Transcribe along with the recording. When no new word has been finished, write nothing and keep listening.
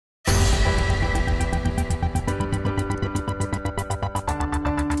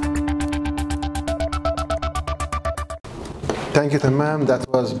Thank you, Tamam. That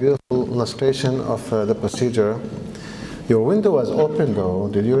was a beautiful illustration of the procedure. Your window was open, though.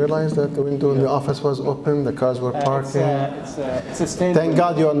 Did you realize that the window in the office was open? The cars were parking. It's a stained Thank window.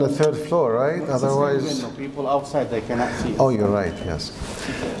 God you're on the third floor, right? It's Otherwise, people outside, they cannot see it. oh, you're right. Yes.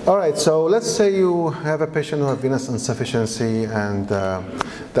 All right. So let's say you have a patient who has venous insufficiency, and the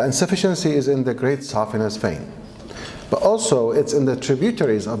insufficiency is in the great saphenous vein. But also, it's in the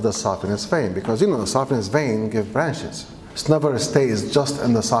tributaries of the saphenous vein, because the saphenous vein gives branches. It never stays just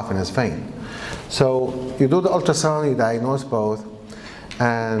in the saphenous vein. So you do the ultrasound, you diagnose both,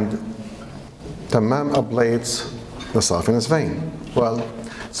 and Tamam ablates the saphenous vein. Well,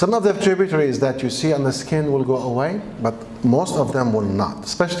 some of the tributaries that you see on the skin will go away, but most of them will not,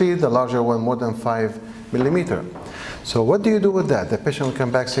 especially the larger one, more than 5 millimeter. So what do you do with that? The patient will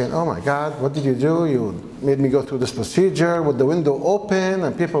come back saying, oh my God, what did you do? You made me go through this procedure with the window open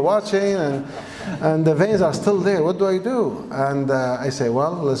and people watching, and the veins are still there. What do I do? And I say,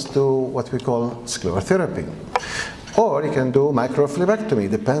 well, let's do what we call sclerotherapy. Or you can do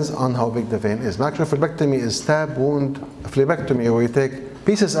microphlebectomy. Depends on how big the vein is. Microphlebectomy is stab wound phlebectomy, where you take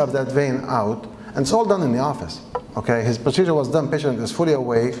pieces of that vein out, and it's all done in the office. Okay, his procedure was done, patient is fully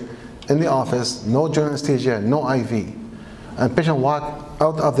awake, in the office, no general anesthesia, no IV. And patient walk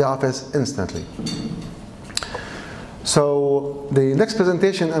out of the office instantly. So the next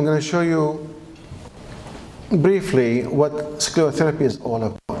presentation, I'm going to show you briefly what sclerotherapy is all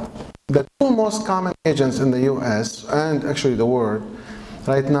about. The two most common agents in the US, and actually the world,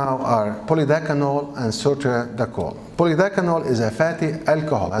 right now are polydacanol and sotorudacol. Polydacanol is a fatty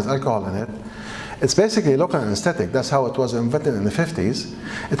alcohol, has alcohol in it. It's basically local anesthetic. That's how it was invented in the 50s.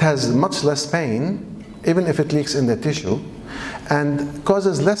 It has much less pain, even if it leaks in the tissue, and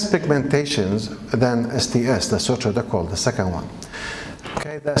causes less pigmentations than STS, the sotorudacol, the second one.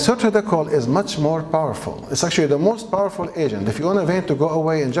 Okay, the sotorudacol is much more powerful. It's actually the most powerful agent. If you want a vein to go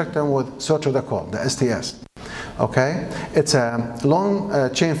away, inject them with sotorudacol, the STS. Okay, it's a long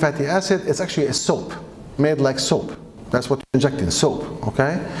chain fatty acid. It's actually a soap, made like soap. That's what you're injecting, soap.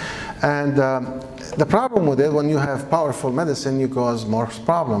 Okay, and the problem with it, when you have powerful medicine, you cause more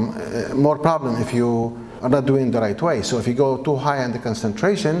problem if you are not doing the right way. So if you go too high in the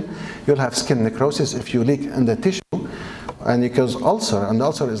concentration, you'll have skin necrosis if you leak in the tissue, and you cause ulcer, and the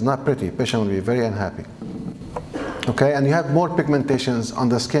ulcer is not pretty. Patient will be very unhappy. Okay, and you have more pigmentations on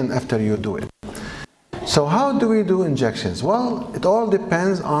the skin after you do it. So how do we do injections? Well, it all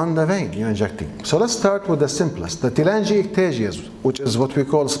depends on the vein you're injecting. So let's start with the simplest, the telangiectasias, which is what we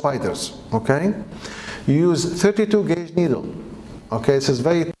call spiders, okay? You use 32 gauge needle, okay? This is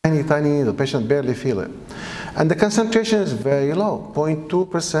very tiny needle, patient barely feel it. And the concentration is very low,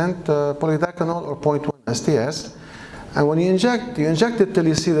 0.2% polydacanol or 0.1 STS. And when you inject it till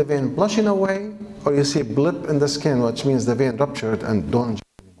you see the vein blushing away, or you see a blip in the skin, which means the vein ruptured, and don't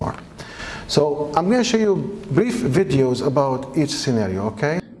inject anymore. So I'm going to show you brief videos about each scenario,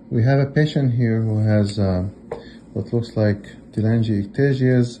 okay? We have a patient here who has what looks like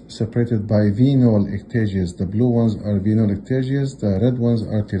telangiectasias separated by venal ectasias. The blue ones are venal ectasias, the red ones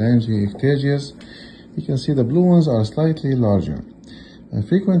are telangiectasias. You can see the blue ones are slightly larger. And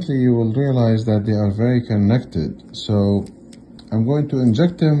frequently you will realize that they are very connected. So I'm going to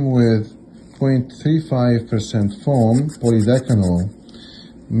inject them with 0.35% foam, polydacanol,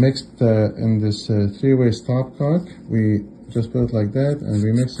 mixed in this three-way stopcock. We just put it like that and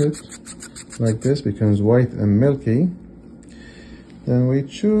we mix it like this, becomes white and milky. Then we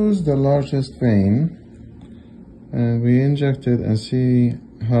choose the largest vein and we inject it and see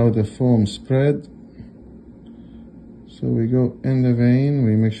how the foam spread. So we go in the vein,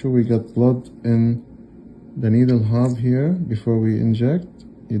 we make sure we got blood in the needle hub here before we inject.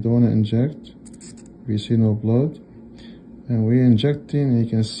 You don't want to inject, we see no blood. And we're injecting, and you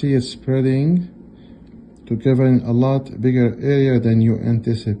can see it spreading to cover a lot bigger area than you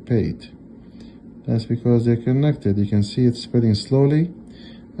anticipate. That's because they're connected. You can see it spreading slowly,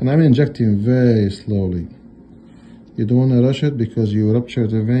 and I'm injecting very slowly. You don't want to rush it because you rupture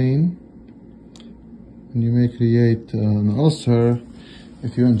the vein, and you may create an ulcer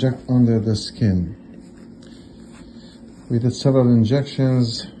if you inject under the skin. We did several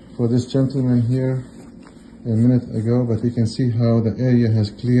injections for this gentleman here a minute ago, but you can see how the area has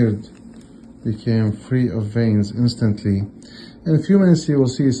cleared, became free of veins instantly. In a few minutes you will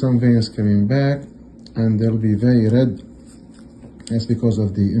see some veins coming back and they'll be very red. That's because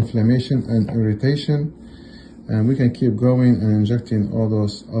of the inflammation and irritation, and we can keep going and injecting all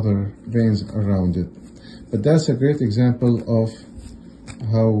those other veins around it. But that's a great example of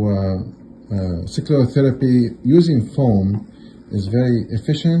how sclerotherapy using foam is very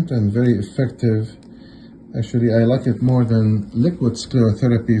efficient and very effective Actually, I like it more than liquid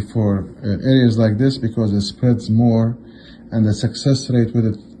sclerotherapy for areas like this because it spreads more and the success rate with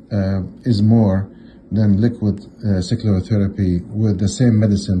it is more than liquid sclerotherapy with the same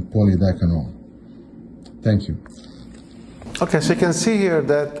medicine, polydacanol. Thank you. Okay, so you can see here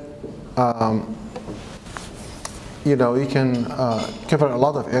that you know, you can cover a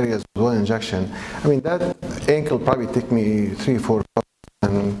lot of areas with one injection. I mean, that ankle probably take me 3-4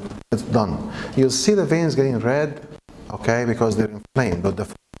 and it's done. You'll see the veins getting red, okay, because they're inflamed,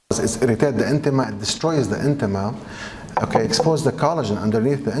 but it's irritated the intima, it destroys the intima, okay, expose the collagen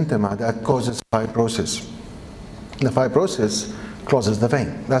underneath the intima, that causes fibrosis. The fibrosis closes the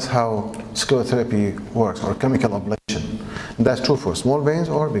vein. That's how sclerotherapy works, or chemical ablation. And that's true for small veins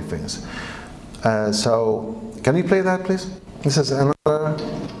or big veins. So, can you play that, please? This is another.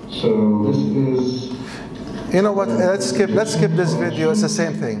 So this is. You know what? Let's skip this video. It's the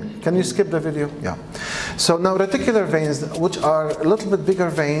same thing. Can you skip the video? Yeah. So now reticular veins, which are a little bit bigger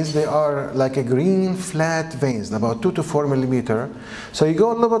veins, they are like a green flat veins, about 2 to 4 millimeter. So you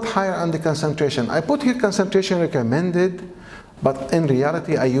go a little bit higher on the concentration. I put here concentration recommended, but in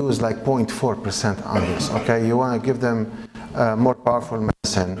reality I use like 0.4% on this. Okay, you want to give them more powerful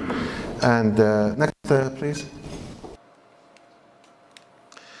medicine. And next, please.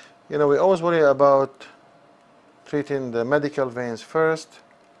 You know, we always worry about treating the medical veins first,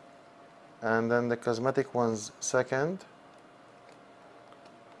 and then the cosmetic ones second.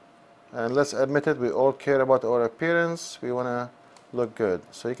 And let's admit it, we all care about our appearance. We want to look good.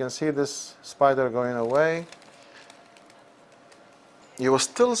 So you can see this spider going away. You will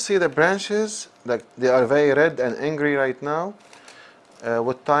still see the branches, that they are very red and angry right now.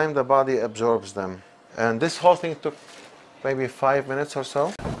 With time, the body absorbs them. And this whole thing took maybe 5 minutes or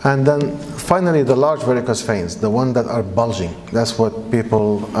so. And then finally the large varicose veins, the ones that are bulging. That's what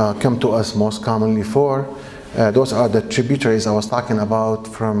people come to us most commonly for. Those are the tributaries I was talking about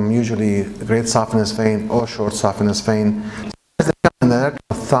from usually great saphenous vein or short saphenous vein. They come in the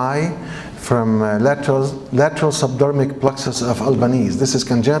lateral thigh from lateral subdermic plexus of Albanese. This is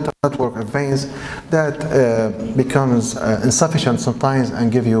congenital network of veins that becomes insufficient sometimes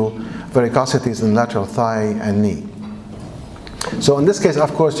and give you varicosities in lateral thigh and knee. So in this case,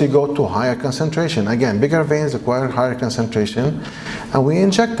 of course, you go to higher concentration. Again, bigger veins require higher concentration. And we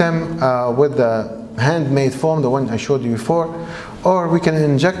inject them with the handmade foam, the one I showed you before, or we can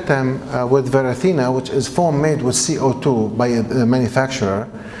inject them with Verethina, which is foam made with CO2 by the manufacturer,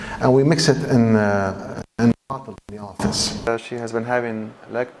 and we mix it in a bottle in the office. She has been having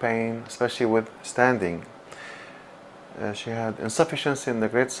leg pain, especially with standing. She had insufficiency in the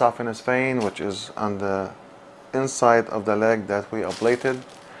great saphenous vein, which is on the inside of the leg that we ablated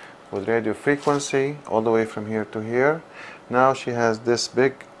with radio frequency all the way from here to here. Now she has this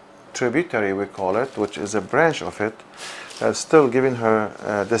big tributary, we call it, which is a branch of it that's still giving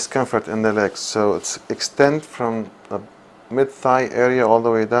her discomfort in the legs. So it's extend from the mid-thigh area all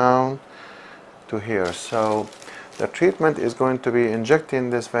the way down to here. So the treatment is going to be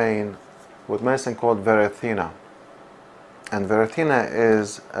injecting this vein with medicine called Verethina. And Verethina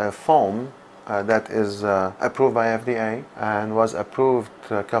is a foam that is approved by FDA and was approved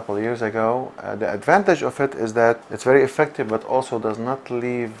a couple of years ago. The advantage of it is that it's very effective, but also does not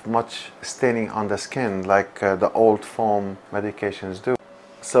leave much staining on the skin like the old foam medications do.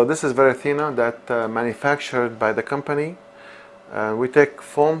 So this is Verethina that manufactured by the company. We take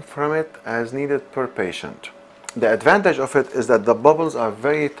foam from it as needed per patient. The advantage of it is that the bubbles are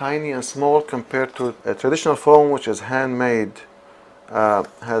very tiny and small compared to a traditional foam, which is handmade,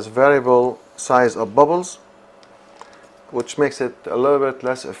 has variable size of bubbles, which makes it a little bit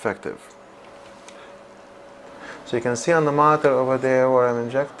less effective. So you can see on the monitor over there where I'm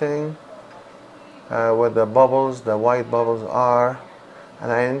injecting, where the bubbles, the white bubbles are,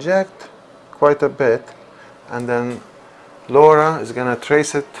 and I inject quite a bit, and then Laura is going to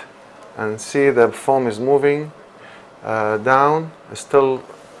trace it and see the foam is moving down. It still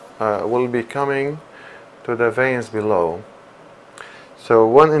will be coming to the veins below. So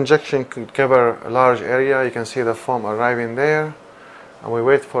one injection could cover a large area. You can see the foam arriving there, and we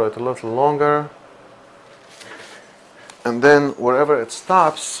wait for it a little longer, and then wherever it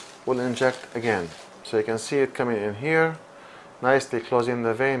stops we'll inject again. So you can see it coming in here, nicely closing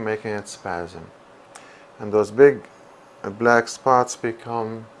the vein, making it spasm, and those big black spots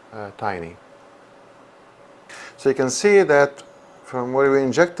become tiny. So you can see that from where we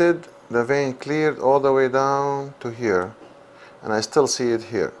injected, the vein cleared all the way down to here, and I still see it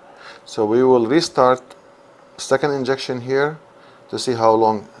here. So we will restart second injection here to see how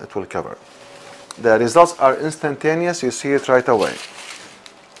long it will cover. The results are instantaneous. You see it right away.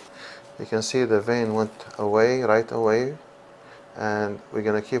 You can see the vein went away, right away, and we're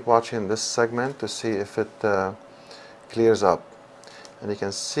going to keep watching this segment to see if it clears up. And you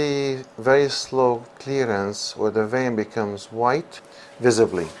can see very slow clearance where the vein becomes white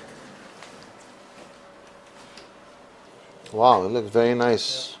visibly. Wow, it looks very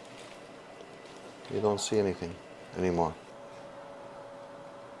nice. You don't see anything anymore.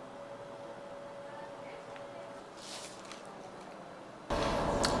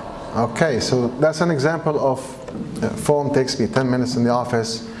 Okay, so that's an example of foam takes me 10 minutes in the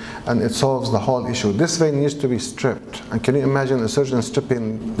office and it solves the whole issue. This vein needs to be stripped. And can you imagine a surgeon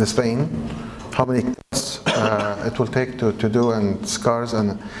stripping this vein? How many cuts it will take to do, and scars.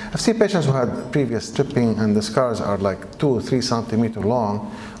 And I've seen patients who had previous stripping and the scars are like 2 or 3 centimeters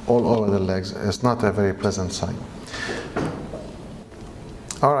long all over the legs. It's not a very pleasant sight.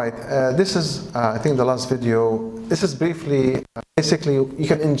 All right, this is, I think, the last video. This is briefly, basically, you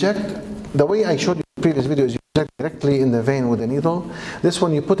can inject, the way I showed you in the previous video is you inject directly in the vein with a needle. This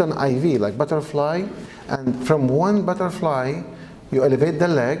one, you put an IV, like butterfly, and from one butterfly, you elevate the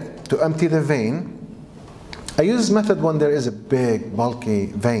leg to empty the vein. I use this method when there is a big, bulky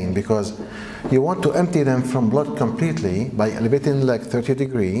vein, because you want to empty them from blood completely by elevating the leg 30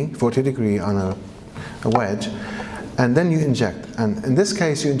 degree, 40 degree on a wedge. And then you inject. And in this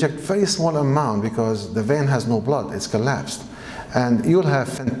case, you inject very small amount because the vein has no blood, it's collapsed. And you'll have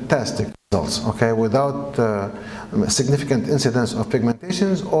fantastic results, okay, without significant incidence of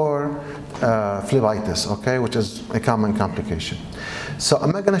pigmentations or phlebitis, okay, which is a common complication. So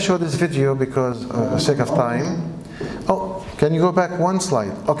I'm not going to show this video because for sake of time. Oh, can you go back one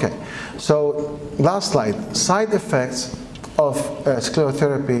slide? Okay, so last slide, side effects of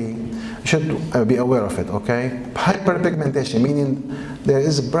sclerotherapy. You should be aware of it, okay? Hyperpigmentation, meaning there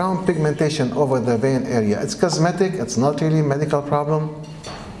is brown pigmentation over the vein area. It's cosmetic, it's not really a medical problem.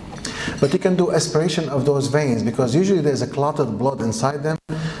 But you can do aspiration of those veins because usually there's a clotted blood inside them.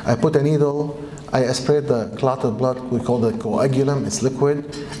 I put a needle, I aspirate the clotted blood, we call it coagulum, it's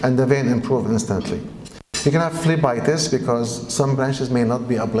liquid, and the vein improves instantly. You can have phlebitis because some branches may not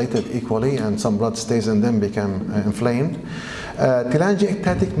be ablated equally and some blood stays in them, become inflamed.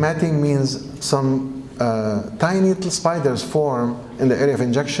 Telangiectatic matting means some tiny little spiders form in the area of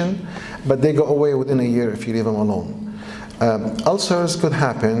injection, but they go away within a year if you leave them alone. Ulcers could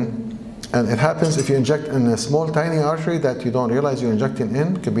happen, and it happens if you inject in a small tiny artery that you don't realize you're injecting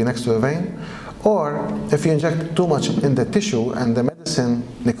in, could be next to a vein, or if you inject too much in the tissue and the medicine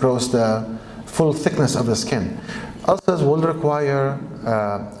necroses the full thickness of the skin. Ulcers will require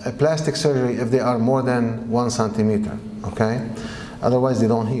a plastic surgery if they are more than 1 centimeter, okay? Otherwise they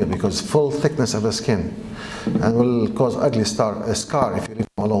don't heal because full thickness of the skin and will cause ugly scar if you leave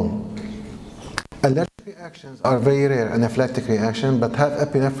them alone. Allergic reactions are very rare, anaphylactic reaction, but have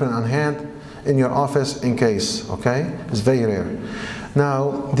epinephrine on hand in your office in case, okay? It's very rare.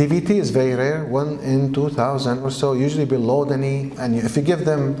 Now, DVT is very rare, 1 in 2,000 or so, usually below the knee, and if you give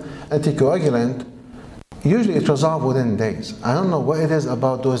them anticoagulant, usually it resolves within days. I don't know what it is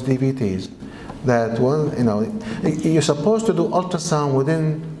about those DVTs that you're supposed to do ultrasound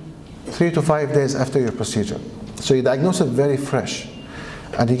within 3 to 5 days after your procedure. So you diagnose it very fresh,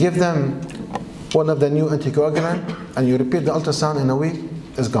 and you give them one of the new anticoagulant, and you repeat the ultrasound in a week,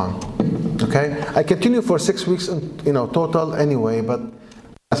 it's gone. Okay, I continue for 6 weeks, total anyway, but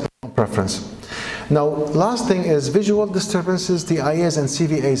that's my preference. Now, last thing is visual disturbances, TIAs and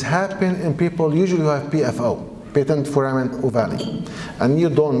CVAs happen in people usually who have PFO, patent foramen ovale, and you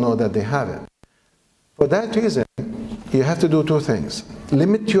don't know that they have it. For that reason, you have to do 2 things.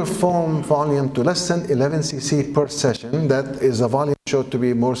 Limit your foam volume to less than 11 cc per session. That is a volume shown to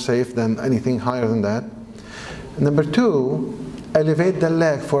be more safe than anything higher than that. Number 2, elevate the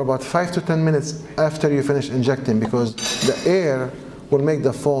leg for about 5 to 10 minutes after you finish injecting because the air will make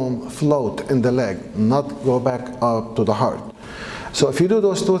the foam float in the leg, not go back up to the heart. So if you do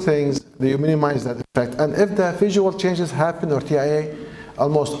those 2 things, you minimize that effect. And if the visual changes happen or TIA,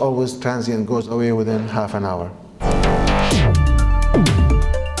 almost always transient, goes away within half an hour.